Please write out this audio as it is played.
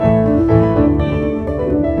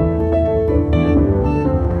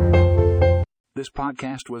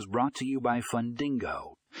podcast was brought to you by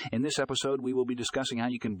Fundingo. In this episode, we will be discussing how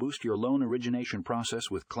you can boost your loan origination process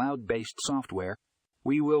with cloud-based software.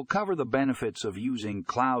 We will cover the benefits of using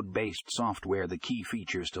cloud-based software, the key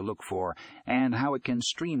features to look for, and how it can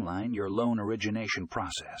streamline your loan origination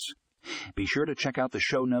process. Be sure to check out the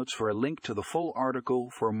show notes for a link to the full article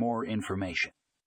for more information.